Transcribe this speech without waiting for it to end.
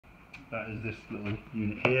that is this little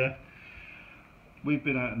unit here. We've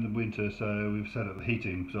been out in the winter, so we've set up the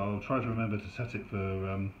heating, so I'll try to remember to set it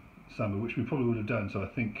for summer, which we probably would have done, so I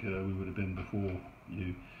think we would have been before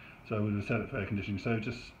you, so we would have set it for air conditioning. So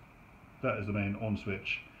just, that is the main on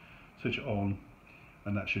switch, switch it on,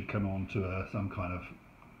 and that should come on to some kind of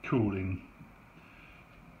cooling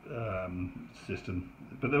system.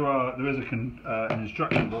 But there is an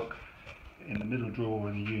instruction book in the middle drawer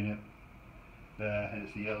in the unit there, and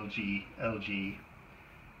it's the LG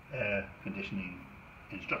air conditioning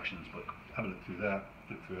instructions book. Have a look through that,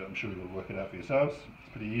 look through it. I'm sure you'll work it out for yourselves.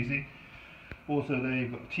 It's pretty easy. Also,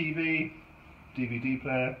 they've got TV, DVD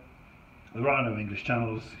player. There are no English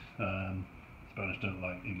channels. Spanish don't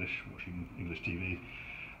like watching English TV,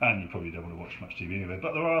 and you probably don't want to watch much TV anyway.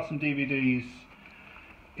 But there are some DVDs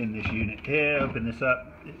in this unit here. Open this up,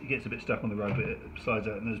 it gets a bit stuck on the road, but it slides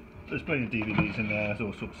out, and there's plenty of DVDs in there. There's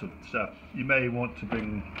all sorts of stuff. You may want to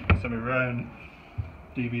bring some of your own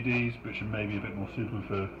DVDs, which are maybe a bit more suitable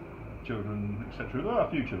for children, etc. There are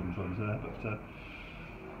a few children's ones there, but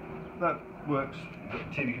that works. You've got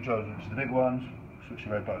the TV controller, which is the big one. Switch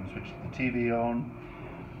the red button, switch the TV on,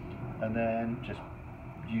 and then just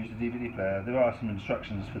use the DVD player. There are some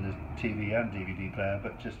instructions for the TV and DVD player,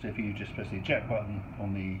 but if you just press the eject button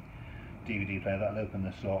on the DVD player, that'll open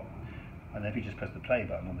the slot, and then if you just press the play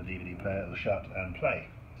button on the DVD player, it'll shut and play.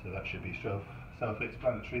 So that should be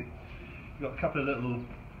self-explanatory. You've got a couple of little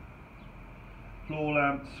floor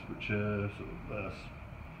lamps, which are sort of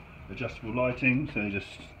adjustable lighting, so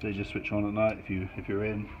they just switch on at night. If you're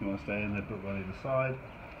in, you want to stay in, they put one either side.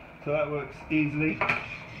 So that works easily.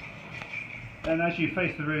 And as you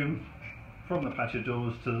face the room from the patio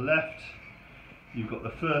doors to the left, you've got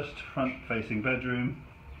the first front-facing bedroom,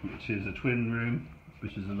 which is a twin room,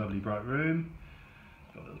 which is a lovely bright room.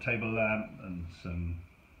 Got a little table lamp and some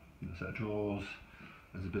set of drawers.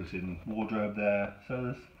 There's a built-in wardrobe there, so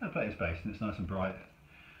there's plenty of space, and it's nice and bright,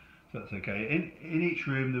 so that's okay. In each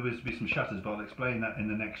room there will be some shutters, but I'll explain that in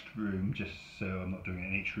the next room, just so I'm not doing it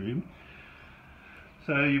in each room.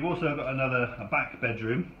 So you've also got a back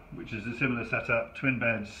bedroom, which is a similar setup, twin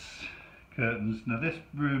beds, curtains. Now this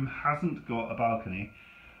room hasn't got a balcony,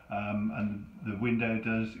 and the window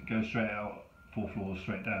does go straight out 4 floors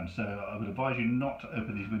straight down, so I would advise you not to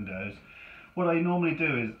open these windows. What I normally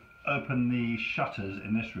do is open the shutters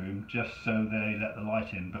in this room just so they let the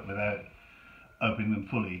light in, but without opening them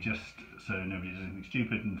fully, just so nobody does anything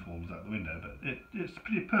stupid and falls out the window. But it's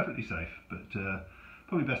perfectly safe, but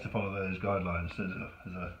probably best to follow those guidelines. There's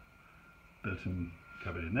a built-in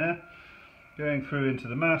cupboard in there. Going through into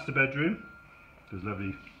the master bedroom, there's a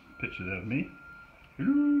lovely picture there of me.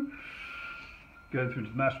 Going through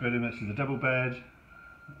into the master bedroom, this is a double bed.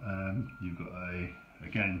 You've got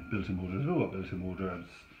again, built-in wardrobes, all got built-in wardrobes,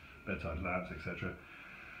 bedside lamps, etc.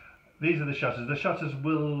 These are the shutters. The shutters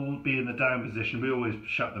will be in the down position. We always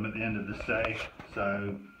shut them at the end of the stay.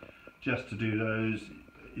 So just to do those,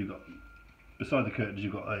 you've got, beside the curtains,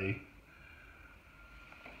 you've got little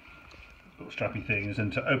strappy things,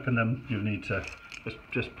 and to open them, you'll need to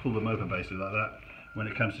just pull them open basically like that. When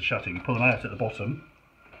it comes to shutting, pull them out at the bottom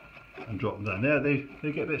and drop them down. There,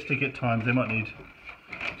 they get a bit sticky at times. They might need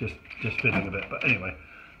just fiddling a bit, but anyway,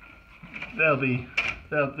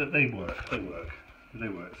 they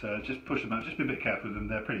work. So just push them out. Just be a bit careful with them.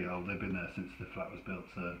 They're pretty old. They've been there since the flat was built.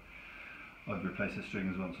 So I've replaced the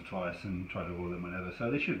stringers once or twice and tried to oil them whenever. So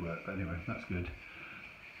they should work. But anyway, that's good.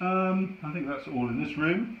 I think that's all in this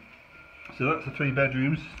room. So that's the 3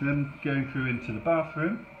 bedrooms. Then going through into the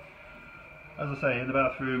bathroom. As I say, in the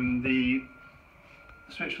bathroom, the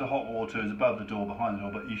switch for the hot water is above the door, behind the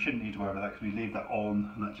door, but you shouldn't need to worry about that because we leave that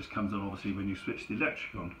on, and that just comes on obviously when you switch the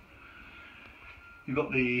electric on. You've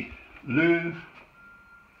got the loo,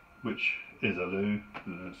 which is a loo,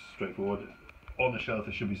 it's straightforward. On the shelf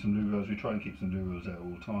there should be some loo rolls. We try and keep some loo rolls at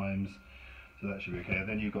all times, so that should be okay.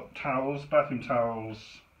 Then you've got towels, bathroom towels,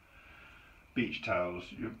 beach towels.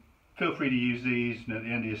 Feel free to use these, at the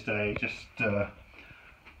end of your stay, just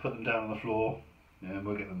put them down on the floor, and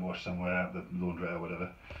we'll get them washed somewhere out the laundrette or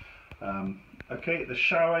whatever. Okay, the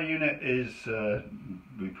shower unit is,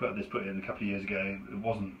 we put in a couple of years ago. It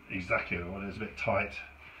wasn't exactly what it was, a bit tight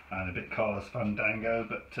and a bit Carlos Fandango,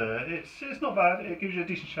 but it's not bad. It gives you a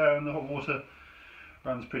decent shower, and the hot water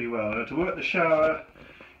runs pretty well. To work the shower,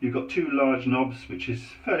 you've got 2 large knobs, which is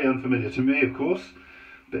fairly unfamiliar to me, of course,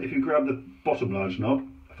 but if you grab the bottom large knob,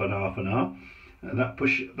 and that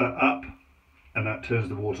push that up, and that turns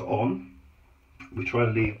the water on. We try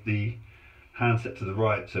to leave the handset to the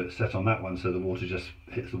right, so it's set on that one, so the water just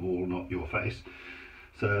hits the wall, not your face.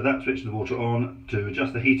 So that switches the water on. To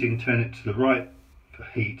adjust the heating, turn it to the right for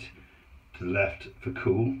heat, to to the left for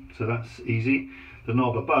cool, so that's easy. The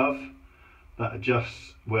knob above, that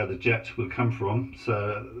adjusts where the jet will come from.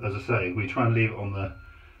 So as I say, we try and leave it on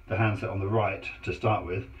the handset on the right to start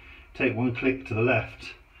with. Take one click to the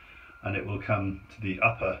left and it will come to the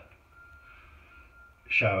upper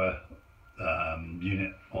shower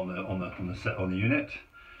unit on the unit,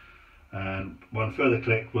 and one further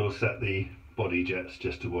click will set the body jets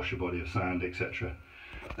just to wash your body of sand, etc.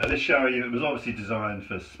 Now this shower unit was obviously designed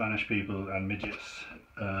for Spanish people and midgets.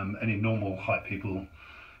 Any normal height people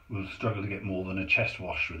will struggle to get more than a chest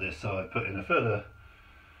wash with this, so I put in a further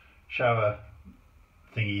shower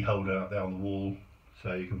thingy holder up there on the wall,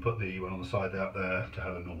 so you can put the one on the side out there to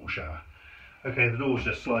have a normal shower. Okay, the doors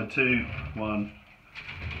just slide to, 1,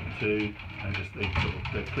 2, and just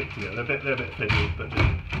they click together. They're a bit fiddly, but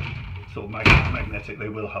just sort of magnetic, they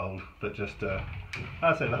will hold. But just,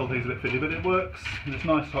 I'd say the whole thing's a bit fiddly, but it works. It's a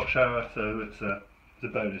nice hot shower, so it's a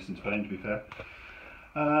bonus in Spain, to be fair.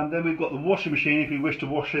 Then we've got the washing machine. If you wish to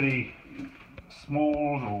wash any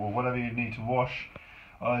smalls or whatever you need to wash,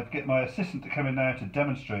 I'd get my assistant to come in now to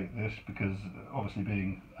demonstrate this, because obviously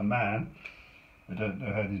being a man, I don't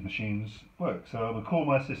know how these machines work. So I will call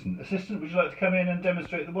my assistant. Assistant, would you like to come in and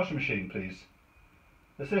demonstrate the washing machine, please?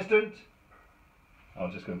 Assistant?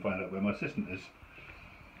 I'll just go and find out where my assistant is.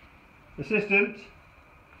 Assistant?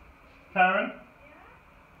 Karen? Yeah?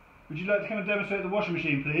 Would you like to come and demonstrate the washing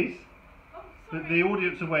machine, please? Oh, sorry. The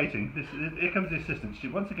audience are waiting. Here comes the assistant.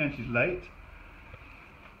 Once again, she's late.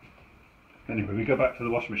 Anyway, we go back to the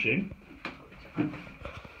washing machine.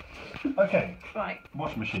 Okay, right.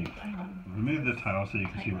 Washing machine. Remove the towel so you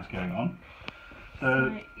can see what's going on.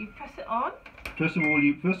 So you press it on. First of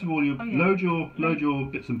all, you load your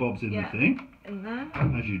bits and bobs in the thing. In there.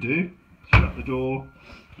 As you do. Shut the door.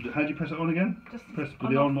 How do you press it on again? Just press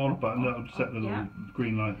the on button. That will set the little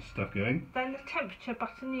green light stuff going. Then the temperature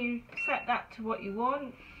button, you set that to what you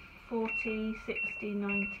want. 40, 60,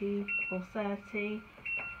 90 or 30.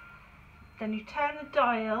 Then you turn the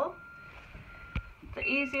dial. The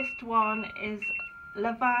easiest one is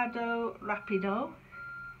Lavado Rapido,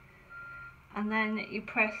 and then you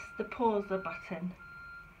press the pause button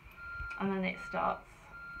and then it starts.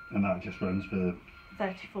 And that just runs for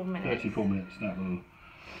 34 minutes. 34 minutes, that will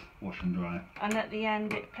wash and dry. And at the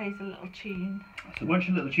end it plays a little tune. So once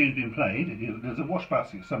your little tune's been played, there's a wash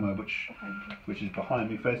basket somewhere which is behind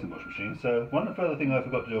me facing the washing machine. So one further thing I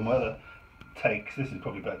forgot to do on my other takes, this is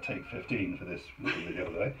probably about take 15 for this video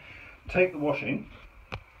today. Take the washing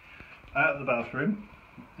out of the bathroom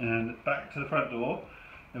and back to the front door,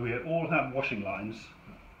 and we all have washing lines,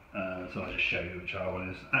 so I'll just show you which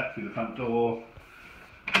R1 is. Out through the front door,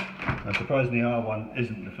 and surprisingly R1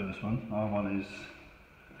 isn't the first one. R1 is,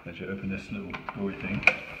 as you open this little doory thing,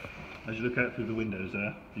 as you look out through the windows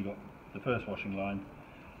there, you've got the first washing line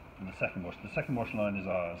and the second washing. The second washing line is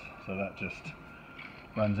ours, so that just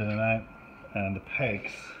runs in and out, and the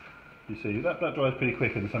pegs, you see, that dries pretty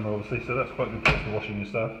quick in the summer obviously, so that's quite good place for washing your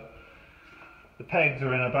stuff. The pegs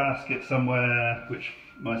are in a basket somewhere, which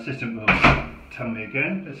my assistant will tell me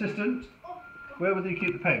again. Assistant, where would you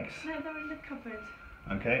keep the pegs? No, they're in the cupboard.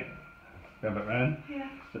 Okay, go back round. Yeah.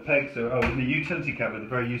 The pegs are in the utility cabinet, the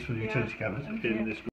very useful utility cabinet in this